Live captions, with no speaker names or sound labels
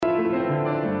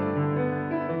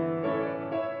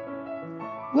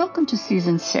Welcome to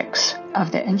Season 6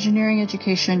 of the Engineering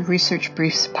Education Research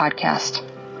Briefs podcast.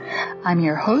 I'm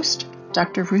your host,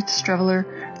 Dr. Ruth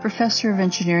Streveler, Professor of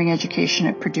Engineering Education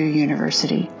at Purdue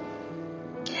University.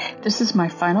 This is my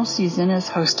final season as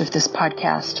host of this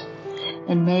podcast.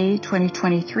 In May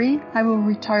 2023, I will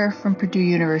retire from Purdue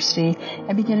University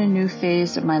and begin a new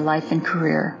phase of my life and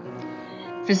career.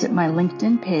 Visit my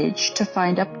LinkedIn page to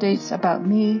find updates about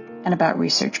me and about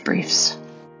Research Briefs.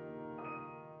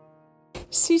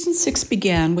 Season 6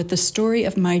 began with the story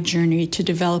of my journey to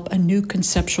develop a new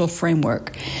conceptual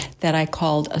framework that I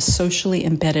called a socially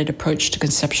embedded approach to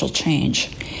conceptual change.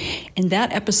 In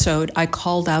that episode, I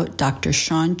called out Dr.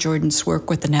 Sean Jordan's work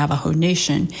with the Navajo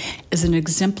Nation as an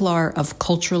exemplar of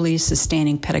culturally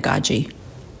sustaining pedagogy.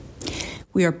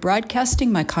 We are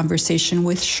broadcasting my conversation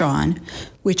with Sean,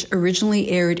 which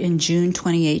originally aired in June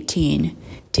 2018,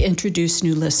 to introduce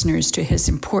new listeners to his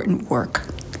important work.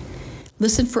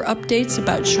 Listen for updates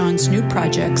about Sean's new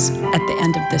projects at the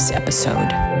end of this episode.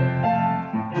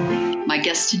 My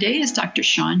guest today is Dr.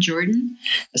 Sean Jordan,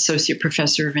 Associate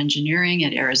Professor of Engineering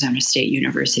at Arizona State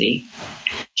University.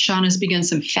 Sean has begun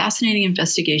some fascinating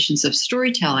investigations of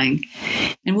storytelling,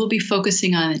 and we'll be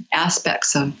focusing on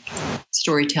aspects of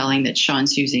storytelling that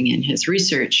Sean's using in his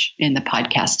research in the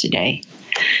podcast today.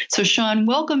 So, Sean,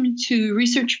 welcome to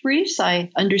Research Briefs. I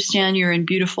understand you're in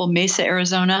beautiful Mesa,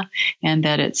 Arizona, and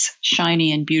that it's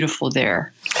shiny and beautiful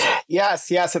there. Yes,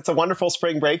 it's a wonderful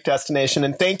spring break destination.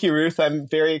 And thank you, Ruth. I'm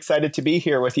very excited to be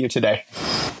here with you today.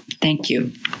 Thank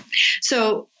you.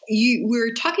 So,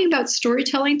 we're talking about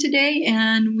storytelling today,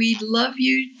 and we'd love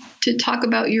you to talk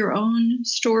about your own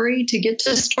story to get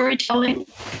to storytelling,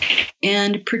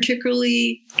 and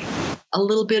particularly a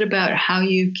little bit about how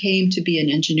you came to be in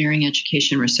engineering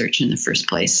education research in the first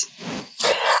place.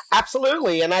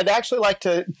 Absolutely. And I'd actually like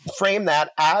to frame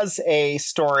that as a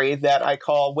story that I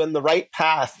call When the Right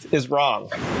Path is Wrong.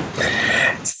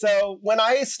 So when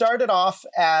I started off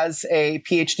as a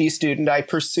PhD student, I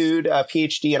pursued a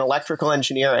PhD in electrical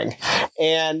engineering.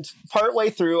 And partway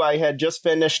through, I had just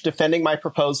finished defending my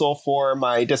proposal for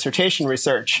my dissertation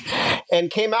research and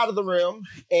came out of the room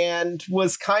and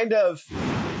was kind of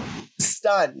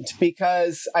stunned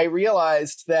because I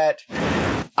realized that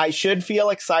I should feel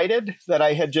excited that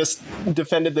I had just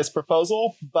defended this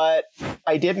proposal, but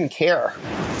I didn't care.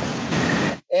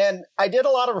 And I did a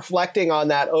lot of reflecting on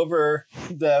that over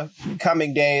the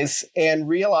coming days and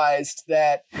realized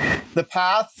that the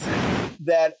path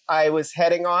that I was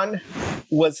heading on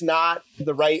was not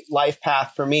the right life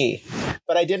path for me.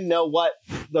 But I didn't know what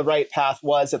the right path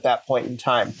was at that point in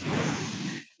time.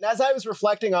 And as I was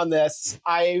reflecting on this,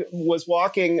 I was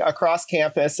walking across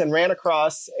campus and ran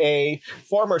across a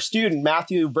former student,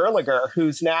 Matthew Berliger,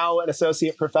 who's now an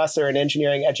associate professor in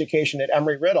engineering education at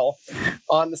Embry-Riddle,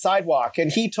 on the sidewalk.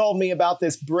 And he told me about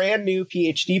this brand new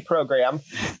PhD program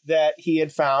that he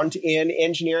had found in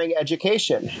engineering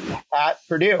education at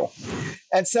Purdue.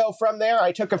 And so from there,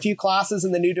 I took a few classes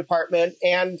in the new department.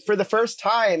 And for the first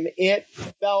time, it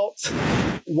felt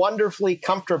wonderfully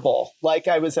comfortable, like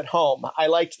I was at home. I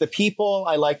liked the people,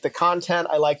 I liked the content,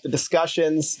 I liked the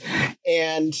discussions,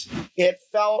 and it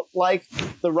felt like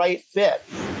the right fit.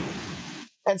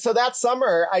 And so that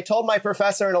summer, I told my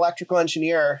professor in electrical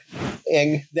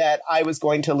engineering that I was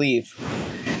going to leave.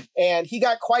 And he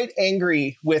got quite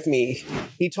angry with me.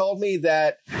 He told me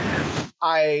that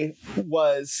I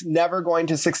was never going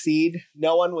to succeed.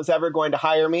 No one was ever going to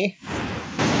hire me.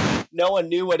 No one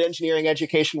knew what engineering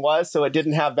education was, so it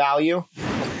didn't have value.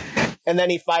 And then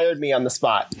he fired me on the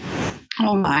spot.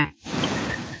 Oh, my.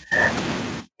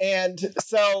 And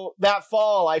so that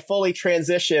fall, I fully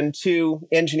transitioned to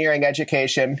engineering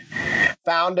education,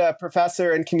 found a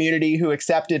professor and community who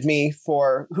accepted me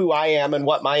for who I am and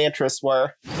what my interests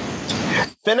were,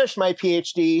 finished my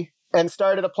PhD, and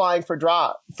started applying for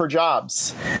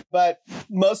jobs. But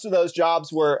most of those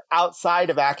jobs were outside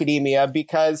of academia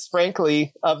because,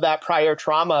 frankly, of that prior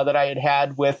trauma that I had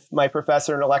had with my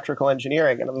professor in electrical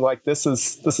engineering. And I'm like, this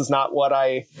is not what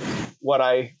I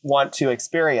want to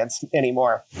experience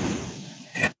anymore.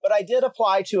 But I did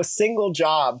apply to a single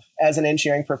job as an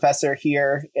engineering professor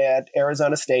here at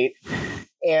Arizona State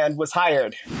and was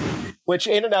hired, which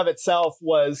in and of itself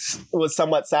was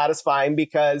somewhat satisfying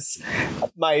because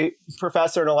my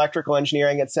professor in electrical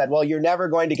engineering had said, well, you're never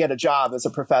going to get a job as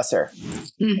a professor.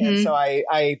 Mm-hmm. And so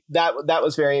that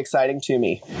was very exciting to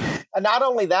me. And not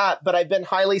only that, but I've been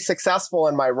highly successful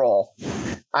in my role.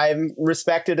 I'm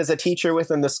respected as a teacher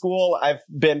within the school. I've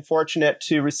been fortunate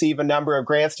to receive a number of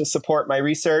grants to support my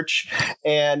research.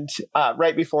 And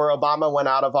right before Obama went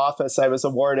out of office, I was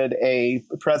awarded a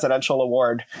presidential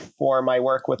award for my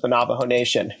work with the Navajo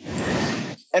Nation.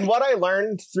 And what I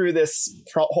learned through this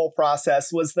whole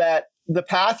process was that the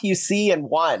path you see and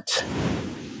want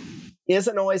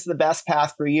isn't always the best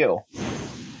path for you.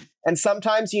 And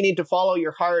sometimes you need to follow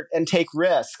your heart and take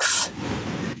risks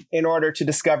in order to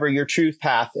discover your true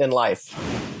path in life.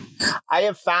 I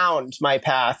have found my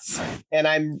path, and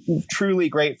I'm truly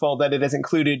grateful that it has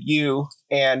included you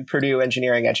and Purdue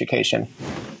engineering education.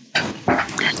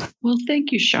 Well,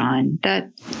 thank you, Sean.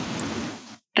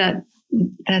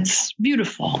 That's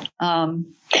beautiful.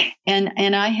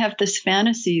 And I have this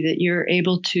fantasy that you're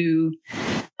able to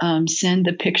send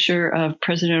the picture of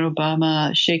President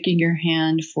Obama shaking your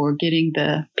hand for getting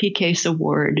the PCASE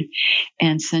award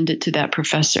and send it to that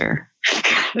professor.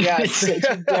 Yes. You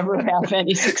never have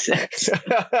any success.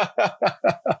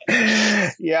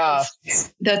 Yeah.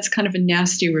 That's kind of a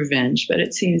nasty revenge, but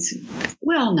it seems,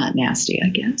 well, not nasty, I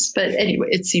guess. But anyway,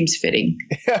 it seems fitting.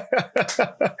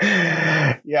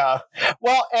 Yeah.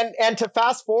 Well, and to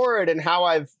fast forward and how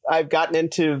I've gotten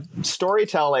into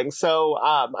storytelling. So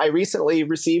I recently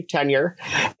received tenure.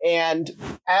 And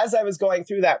as I was going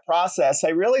through that process, I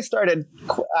really started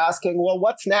asking, well,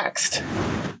 what's next?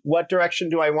 What direction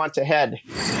do I want to head?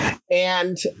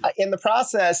 And in the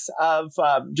process of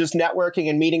just networking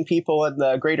and meeting people in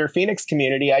the greater Phoenix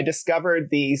community, I discovered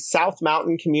the South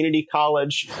Mountain Community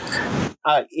College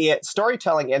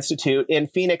Storytelling Institute in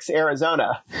Phoenix,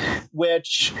 Arizona,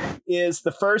 which is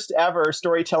the first ever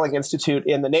storytelling institute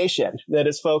in the nation that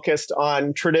is focused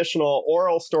on traditional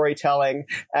oral storytelling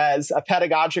as a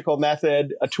pedagogical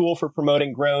method, a tool for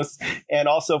promoting growth, and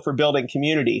also for building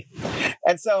community.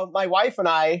 And so my wife and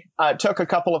I took a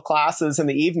couple of classes in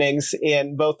the evenings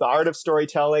in both the art of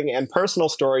storytelling and personal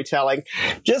storytelling,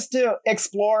 just to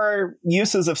explore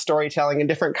uses of storytelling in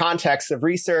different contexts of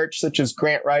research, such as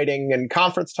grant writing and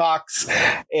conference talks,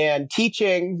 and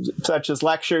teaching, such as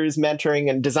lectures, mentoring,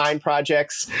 and design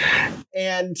projects,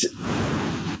 and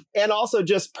also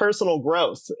just personal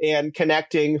growth and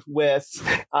connecting with,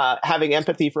 having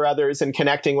empathy for others and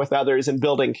connecting with others and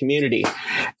building community.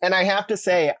 And I have to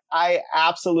say, I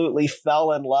absolutely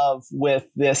fell in love with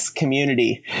this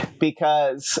community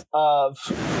because of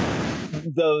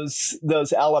those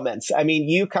elements. I mean,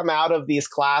 you come out of these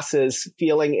classes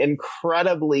feeling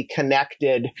incredibly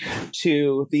connected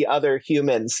to the other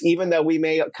humans, even though we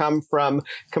may come from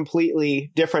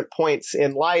completely different points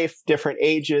in life, different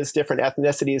ages, different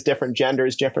ethnicities, different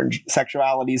genders, different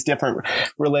sexualities, different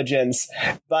religions.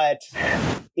 But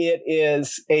it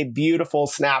is a beautiful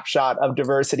snapshot of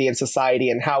diversity in society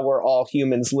and how we're all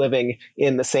humans living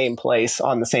in the same place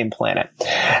on the same planet.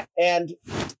 And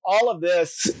all of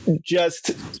this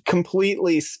just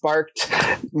completely sparked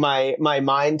my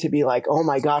mind to be like, oh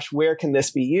my gosh, where can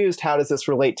this be used? How does this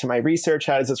relate to my research?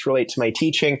 How does this relate to my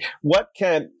teaching? What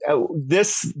can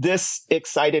this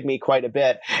excited me quite a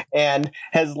bit and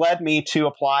has led me to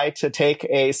apply to take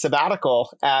a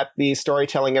sabbatical at the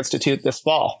Storytelling Institute this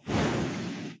fall.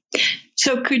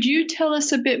 So could you tell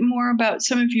us a bit more about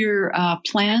some of your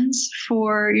plans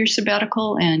for your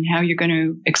sabbatical and how you're going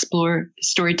to explore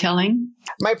storytelling?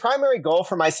 My primary goal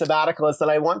for my sabbatical is that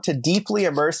I want to deeply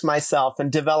immerse myself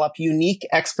and develop unique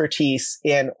expertise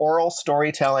in oral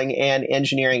storytelling and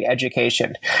engineering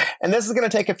education. And this is going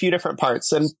to take a few different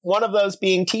parts, and one of those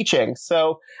being teaching.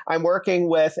 So I'm working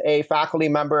with a faculty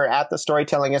member at the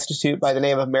Storytelling Institute by the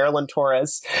name of Marilyn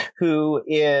Torres, who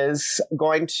is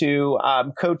going to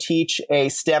co-teach a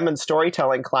STEM and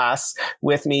storytelling class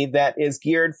with me that is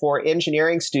geared for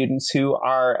engineering students who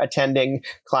are attending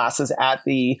classes at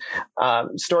the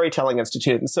Storytelling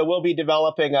Institute. And so we'll be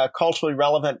developing a culturally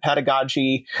relevant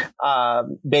pedagogy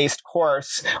based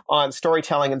course on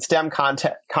storytelling and STEM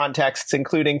contexts,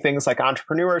 including things like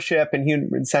entrepreneurship and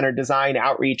human-centered design,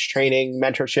 outreach, training,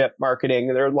 mentorship, marketing.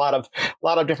 There are a lot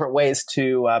of different ways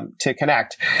to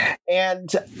connect. And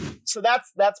so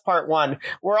that's part one.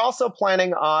 We're also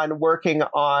planning on working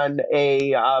on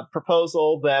a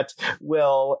proposal that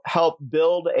will help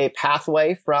build a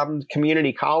pathway from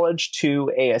community college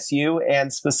to ASU,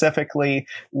 and specifically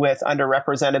with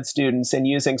underrepresented students, and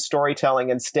using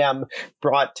storytelling and STEM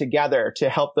brought together to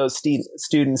help those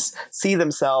students see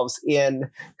themselves in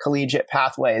collegiate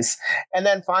pathways. And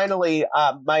then finally,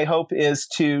 my hope is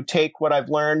to take what I've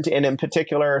learned, and in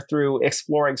particular through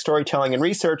exploring storytelling and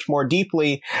research more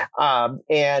deeply,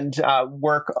 and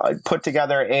put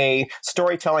together a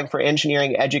storytelling for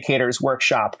engineering educators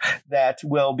workshop that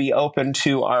will be open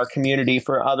to our community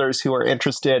for others who are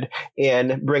interested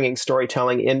in bringing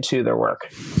storytelling into their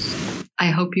work. I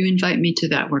hope you invite me to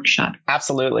that workshop.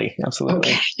 Absolutely.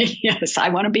 Absolutely. Okay. Yes, I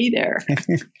want to be there.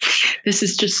 This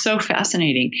is just so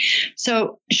fascinating.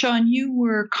 So, Sean, you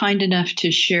were kind enough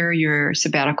to share your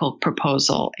sabbatical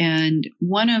proposal. And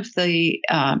one of the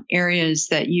areas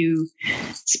that you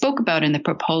spoke about in the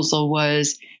proposal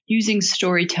was using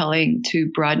storytelling to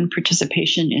broaden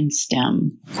participation in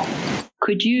STEM.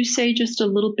 Could you say just a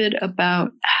little bit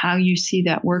about how you see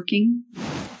that working?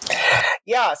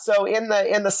 Yeah. So in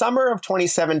the summer of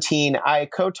 2017, I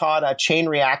co-taught a chain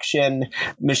reaction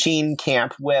machine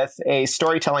camp with a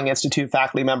Storytelling Institute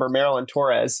faculty member, Marilyn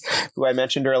Torres, who I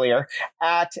mentioned earlier,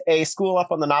 at a school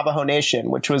up on the Navajo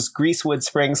Nation, which was Greasewood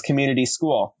Springs Community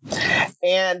School.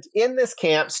 And in this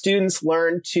camp, students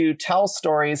learned to tell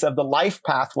stories of the life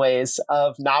pathways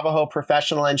of Navajo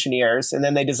professional engineers, and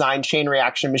then they designed chain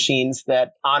reaction machines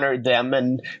that honored them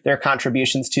and their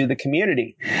contributions to the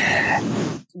community.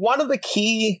 One of the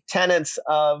key tenets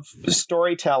of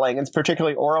storytelling, and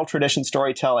particularly oral tradition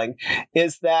storytelling,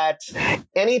 is that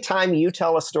anytime you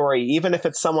tell a story, even if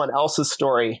it's someone else's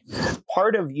story,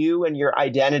 part of you and your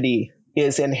identity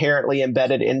is inherently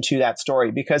embedded into that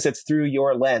story because it's through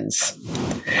your lens.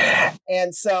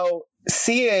 And so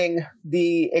seeing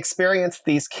the experience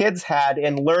these kids had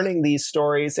in learning these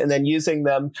stories and then using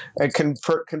them,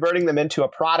 converting them into a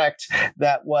product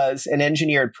that was an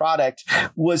engineered product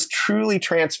was truly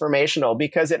transformational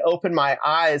because it opened my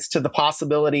eyes to the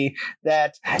possibility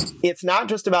that it's not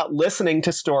just about listening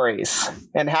to stories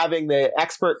and having the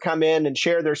expert come in and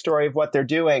share their story of what they're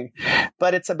doing,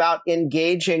 but it's about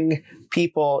engaging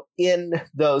people in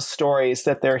those stories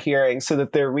that they're hearing so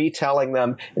that they're retelling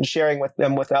them and sharing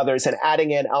them with others and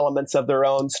adding in elements of their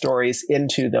own stories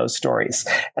into those stories.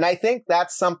 And I think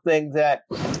that's something that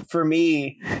for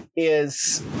me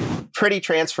is pretty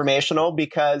transformational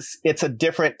because it's a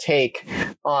different take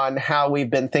on how we've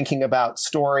been thinking about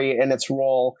story and its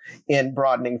role in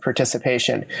broadening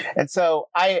participation. And so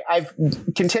I've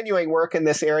continuing work in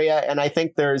this area, and I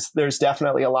think there's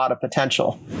definitely a lot of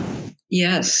potential.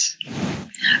 Yes.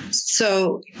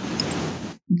 So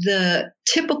the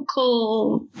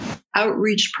typical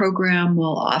outreach program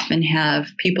will often have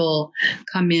people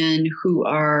come in who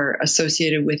are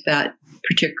associated with that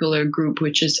particular group,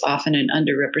 which is often an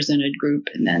underrepresented group.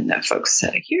 And then the folks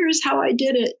say, here's how I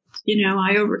did it.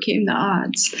 I overcame the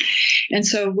odds. And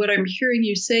so what I'm hearing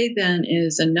you say then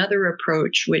is another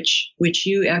approach, which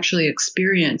you actually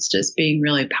experienced as being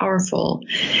really powerful,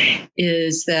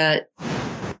 is that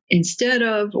instead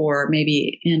of, or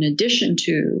maybe in addition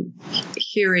to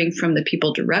hearing from the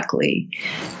people directly,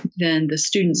 then the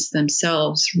students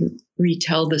themselves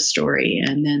retell the story,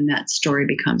 and then that story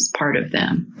becomes part of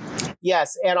them.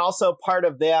 Yes, and also part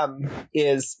of them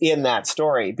is in that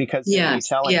story because they're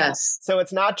retelling it. So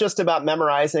it's not just about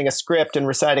memorizing a script and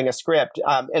reciting a script.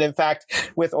 And in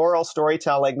fact, with oral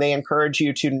storytelling, they encourage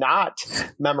you to not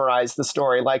memorize the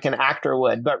story like an actor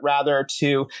would, but rather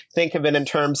to think of it in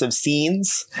terms of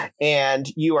scenes, and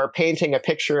you are painting a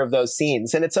picture of those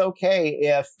scenes. And it's okay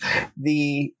if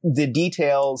the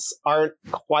details aren't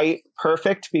quite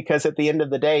perfect because at the end of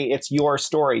the day, it's your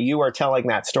story. You are telling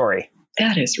that story.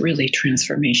 That is really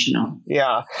transformational.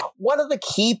 Yeah. One of the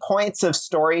key points of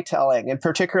storytelling, and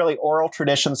particularly oral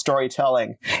tradition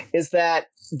storytelling, is that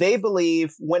they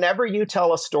believe whenever you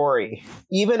tell a story,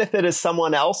 even if it is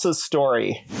someone else's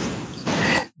story,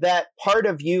 that part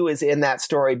of you is in that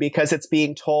story because it's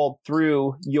being told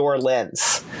through your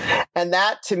lens. And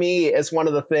that, to me, is one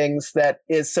of the things that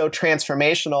is so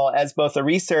transformational as both a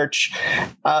research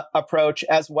approach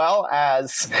as well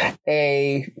as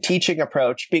a teaching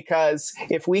approach. Because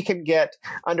if we can get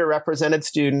underrepresented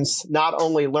students not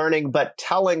only learning, but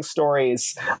telling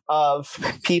stories of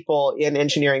people in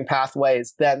engineering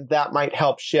pathways, then that might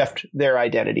help shift their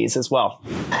identities as well.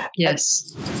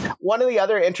 Yes. And one of the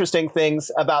other interesting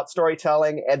things about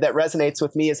storytelling and that resonates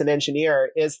with me as an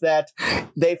engineer is that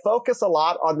they focus a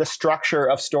lot on the structure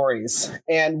of stories.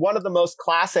 And one of the most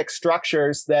classic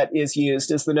structures that is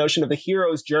used is the notion of the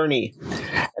hero's journey.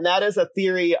 And that is a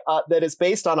theory that is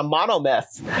based on a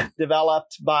monomyth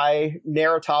developed by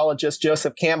narratologist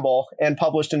Joseph Campbell and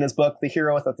published in his book, The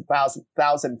Hero with a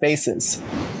Thousand Faces.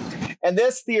 And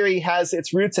this theory has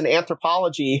its roots in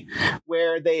anthropology,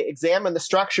 where they examine the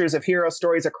structures of hero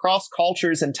stories across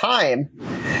cultures and time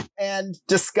and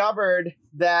discovered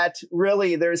that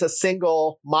really there's a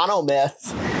single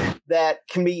monomyth that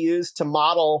can be used to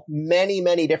model many,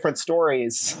 many different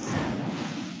stories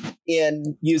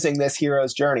in using this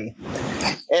hero's journey.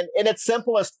 And in its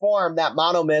simplest form, that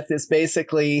monomyth is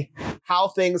basically how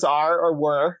things are or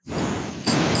were,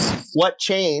 what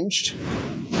changed,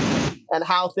 and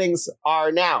how things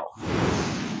are now.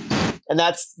 And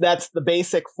that's the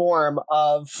basic form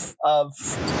of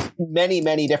many,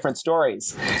 many different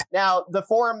stories. Now, the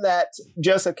form that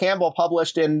Joseph Campbell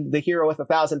published in The Hero with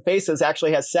 1,000 Faces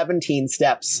actually has 17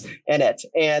 steps in it.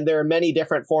 And there are many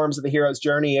different forms of the hero's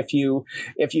journey if you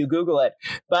Google it.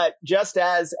 But just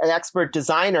as an expert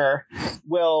designer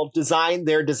will design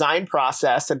their design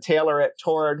process and tailor it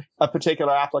toward a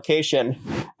particular application,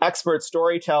 expert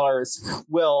storytellers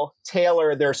will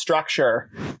tailor their structure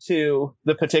to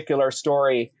the particular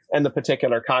story and the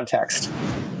particular context.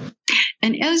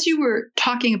 And as you were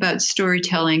talking about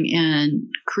storytelling and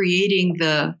creating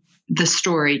the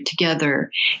story together,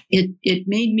 it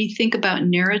made me think about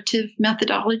narrative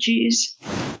methodologies.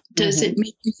 Does it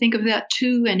make you think of that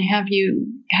too? And have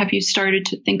you started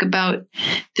to think about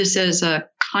this as a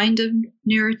kind of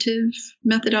narrative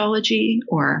methodology,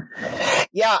 or?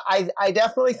 Yeah, I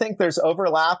definitely think there's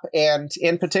overlap. And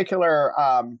in particular,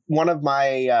 one of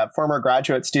my former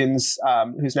graduate students,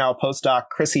 who's now a postdoc,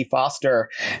 Chrissy Foster,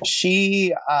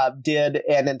 she did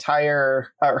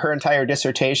her entire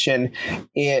dissertation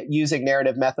using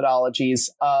narrative methodologies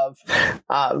of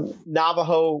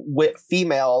Navajo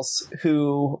females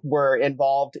who were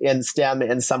involved in STEM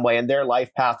in some way in their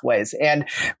life pathways. And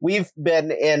we've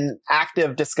been in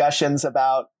active discussions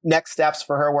about next steps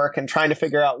for her work and trying to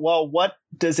figure out, well, what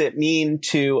does it mean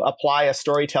to apply a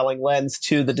storytelling lens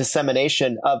to the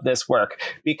dissemination of this work?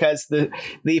 Because the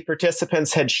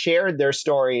participants had shared their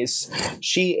stories.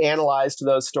 She analyzed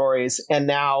those stories and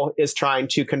now is trying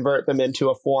to convert them into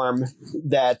a form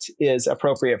that is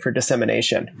appropriate for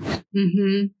dissemination.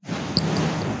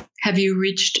 Mm-hmm. Have you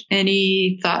reached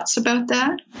any thoughts about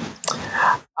that?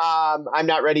 I'm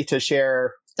not ready to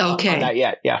share on that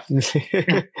yet. Yeah.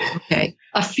 Okay.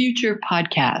 A future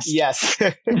podcast. Yes.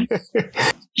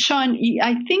 Sean,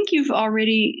 I think you've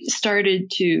already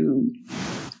started to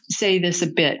say this a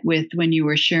bit with when you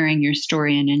were sharing your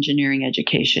story in engineering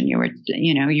education. You were,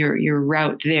 your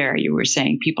route there. You were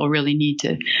saying people really need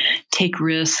to take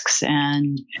risks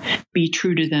and be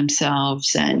true to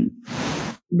themselves and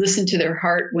listen to their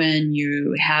heart when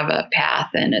you have a path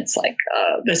and it's like,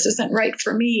 this isn't right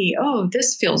for me. Oh,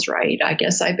 this feels right. I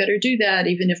guess I better do that,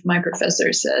 even if my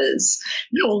professor says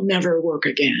you'll never work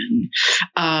again.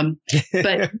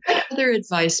 But what other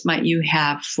advice might you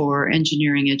have for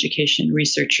engineering education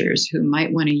researchers who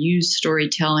might want to use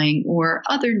storytelling or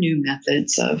other new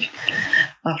methods of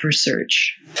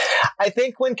research? I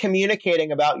think when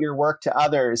communicating about your work to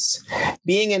others,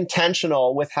 being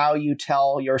intentional with how you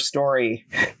tell your story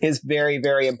is very,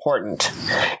 very important.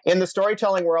 In the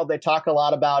storytelling world, they talk a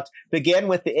lot about begin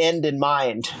with the end in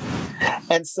mind.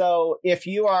 And so if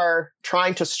you are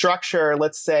trying to structure,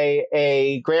 let's say,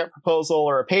 a grant proposal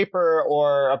or a paper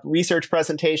or a research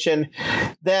presentation,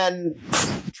 then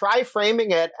try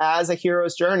framing it as a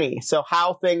hero's journey. So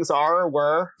how things are or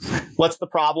were, what's the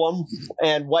problem,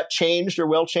 and what changed or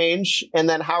will change, and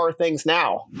then how are things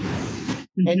now?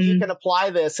 And you can apply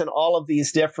this in all of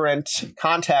these different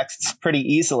contexts pretty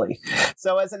easily.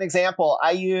 So as an example,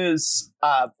 I use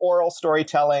oral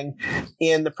storytelling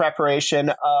in the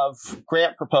preparation of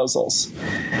grant proposals.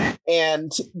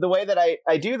 And the way that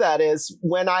I do that is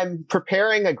when I'm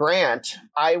preparing a grant,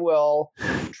 I will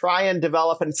try and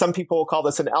develop, and some people will call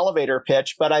this an elevator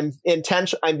pitch, but I'm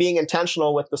being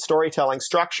intentional with the storytelling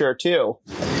structure too.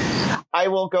 I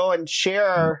will go and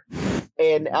share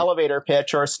an elevator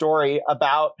pitch or a story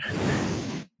about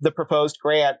the proposed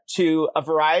grant to a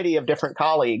variety of different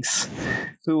colleagues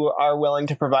who are willing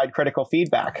to provide critical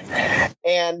feedback.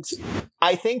 And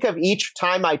I think of each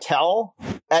time I tell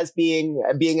as being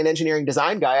an engineering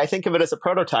design guy, I think of it as a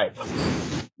prototype.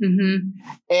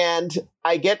 And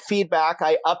I get feedback,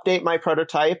 I update my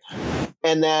prototype,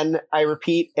 and then I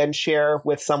repeat and share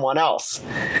with someone else.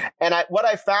 And what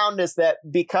I found is that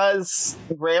because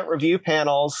grant review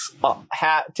panels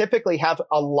typically have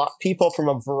a lot people from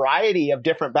a variety of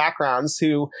different backgrounds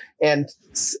and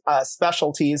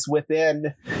specialties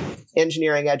within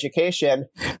engineering education,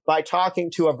 by talking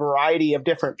to a variety of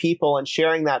different people and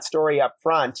sharing that story up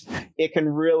front, it can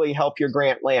really help your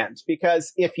grant land.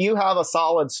 Because if you have a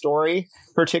solid story,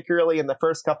 particularly in the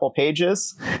first couple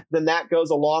pages, then that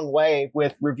goes a long way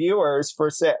with reviewers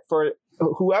for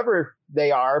whoever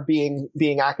they are,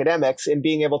 being academics, and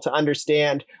being able to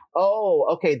understand, oh,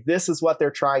 okay, this is what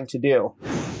they're trying to do.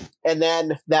 And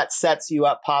then that sets you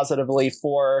up positively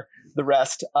for the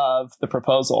rest of the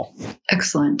proposal.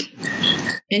 Excellent.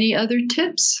 Any other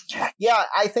tips? Yeah,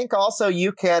 I think also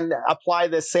you can apply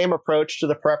this same approach to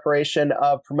the preparation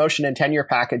of promotion and tenure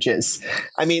packages.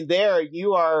 I mean, there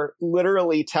you are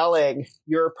literally telling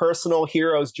your personal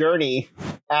hero's journey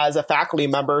as a faculty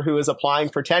member who is applying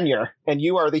for tenure, and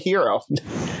you are the hero.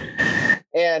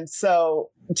 And so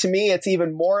to me, it's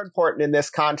even more important in this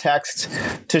context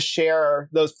to share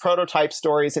those prototype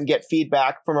stories and get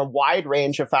feedback from a wide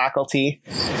range of faculty.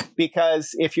 Because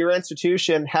if your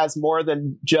institution has more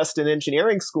than just an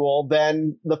engineering school,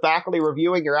 then the faculty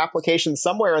reviewing your application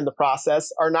somewhere in the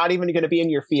process are not even going to be in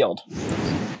your field.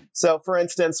 So, for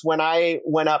instance, when I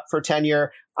went up for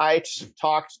tenure, I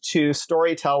talked to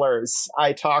storytellers.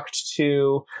 I talked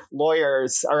to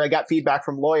lawyers, or I got feedback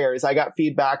from lawyers. I got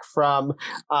feedback from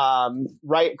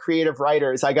creative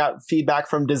writers. I got feedback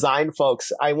from design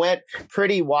folks. I went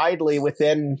pretty widely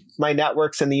within my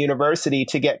networks in the university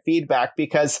to get feedback,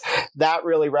 because that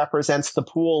really represents the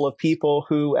pool of people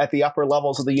who at the upper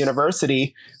levels of the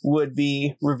university would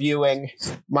be reviewing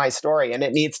my story. And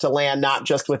it needs to land not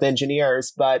just with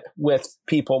engineers, but with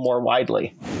people more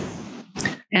widely.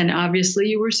 And obviously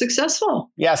you were successful.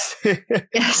 Yes.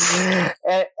 Yes.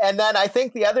 And then I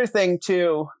think the other thing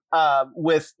too,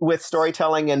 with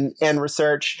storytelling and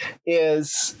research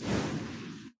is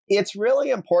it's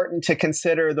really important to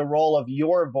consider the role of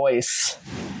your voice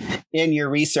in your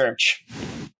research.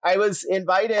 I was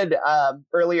invited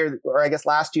earlier, or I guess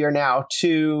last year now,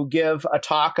 to give a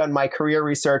talk on my career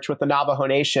research with the Navajo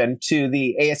Nation to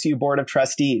the ASU Board of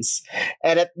Trustees.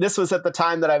 And this was at the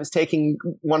time that I was taking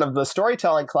one of the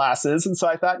storytelling classes. And so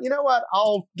I thought, you know what,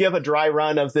 I'll give a dry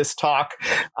run of this talk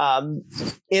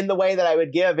in the way that I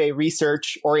would give a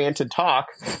research-oriented talk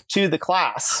to the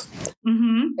class.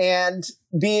 Mm-hmm. And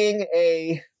being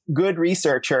a good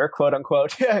researcher, quote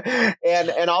unquote,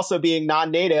 and also being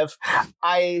non-native,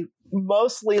 I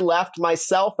mostly left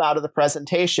myself out of the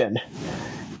presentation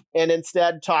and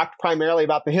instead talked primarily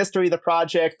about the history of the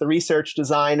project, the research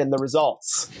design, and the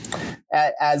results,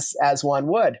 as one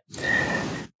would.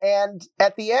 And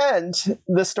at the end,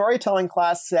 the storytelling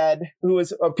class said, who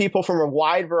was people from a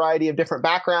wide variety of different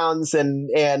backgrounds and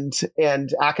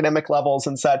academic levels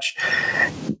and such,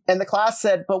 and the class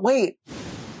said, but wait,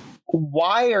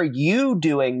 why are you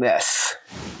doing this?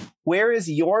 Where is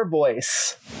your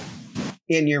voice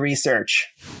in your research?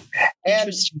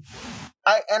 And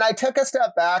I took a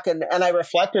step back and I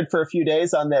reflected for a few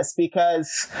days on this,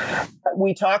 because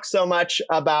we talk so much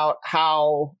about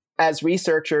how, as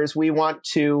researchers, we want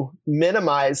to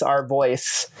minimize our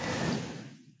voice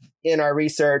in our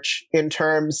research in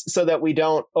terms so that we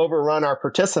don't overrun our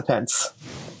participants.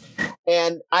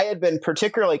 And I had been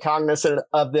particularly cognizant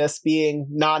of this being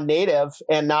non-native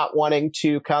and not wanting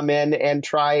to come in and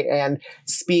try and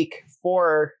speak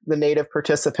for the native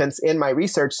participants in my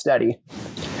research study.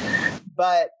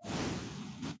 But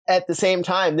at the same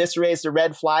time, this raised a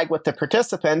red flag with the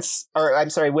participants,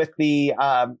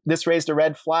 this raised a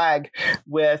red flag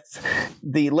with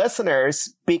the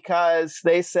listeners, because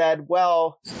they said,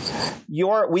 well,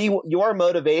 your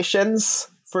motivations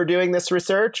for doing this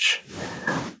research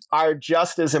are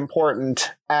just as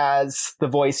important as the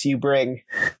voice you bring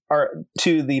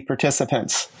to the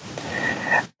participants.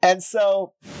 And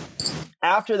so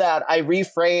after that, I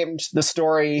reframed the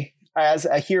story as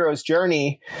a hero's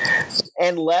journey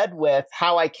and led with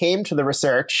how I came to the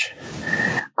research,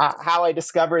 how I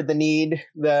discovered the need,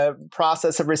 the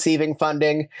process of receiving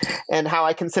funding, and how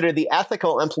I considered the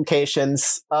ethical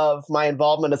implications of my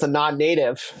involvement as a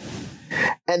non-native.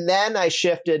 And then I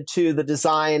shifted to the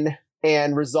design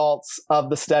and results of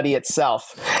the study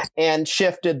itself, and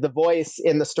shifted the voice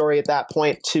in the story at that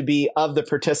point to be of the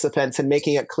participants, and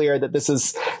making it clear that this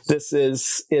is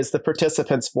the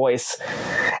participants' voice.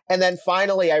 And then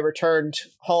finally, I returned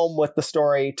home with the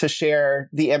story to share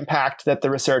the impact that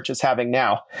the research is having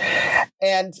now.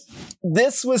 And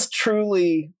this was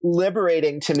truly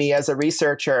liberating to me as a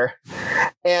researcher,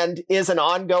 and is an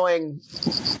ongoing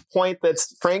point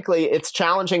that's, frankly, it's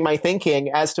challenging my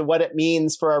thinking as to what it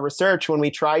means for our research when we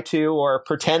try to or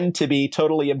pretend to be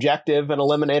totally objective and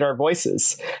eliminate our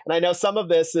voices. And I know some of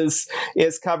this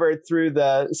is covered through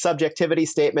the subjectivity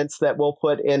statements that we'll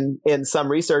put in some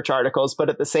research articles, but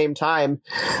at the same time,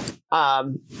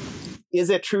 is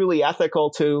it truly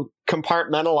ethical to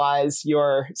compartmentalize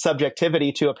your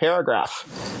subjectivity to a paragraph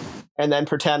and then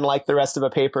pretend like the rest of a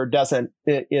paper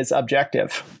is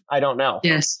objective? I don't know.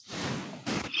 Yes.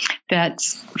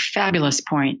 That's a fabulous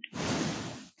point.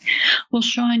 Well,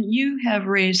 Sean, you have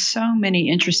raised so many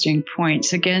interesting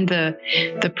points. Again,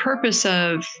 the purpose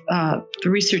of the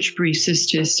research briefs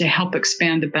is to help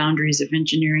expand the boundaries of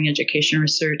engineering education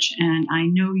research. And I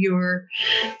know your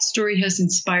story has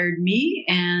inspired me,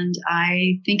 and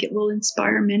I think it will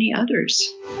inspire many others.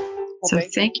 So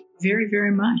thank you very,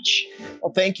 very much.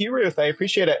 Well, thank you, Ruth. I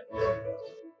appreciate it.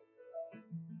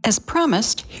 As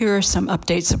promised, here are some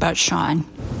updates about Sean.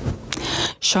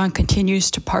 Sean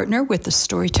continues to partner with the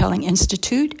Storytelling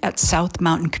Institute at South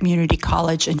Mountain Community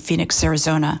College in Phoenix,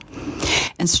 Arizona,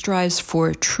 and strives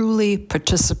for truly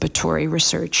participatory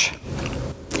research.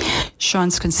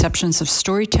 Sean's conceptions of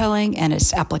storytelling and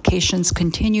its applications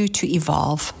continue to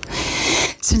evolve.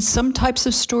 Since some types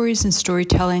of stories and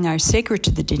storytelling are sacred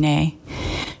to the Diné,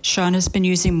 Sean has been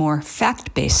using more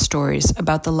fact-based stories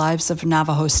about the lives of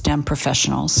Navajo STEM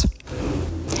professionals.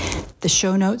 The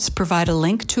show notes provide a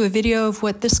link to a video of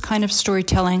what this kind of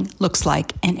storytelling looks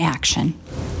like in action.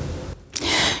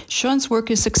 Sean's work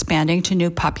is expanding to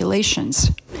new populations.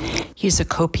 He's a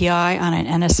co-PI on an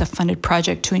NSF-funded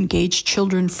project to engage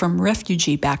children from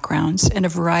refugee backgrounds in a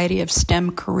variety of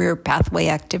STEM career pathway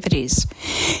activities,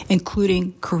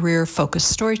 including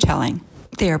career-focused storytelling.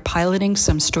 They are piloting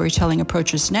some storytelling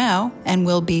approaches now and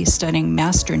will be studying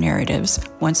master narratives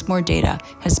once more data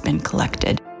has been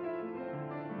collected.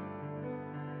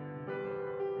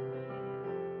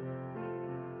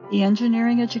 The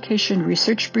Engineering Education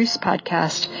Research Briefs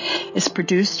podcast is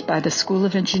produced by the School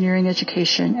of Engineering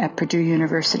Education at Purdue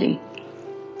University.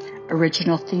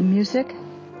 Original theme music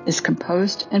is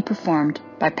composed and performed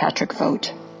by Patrick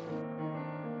Vogt.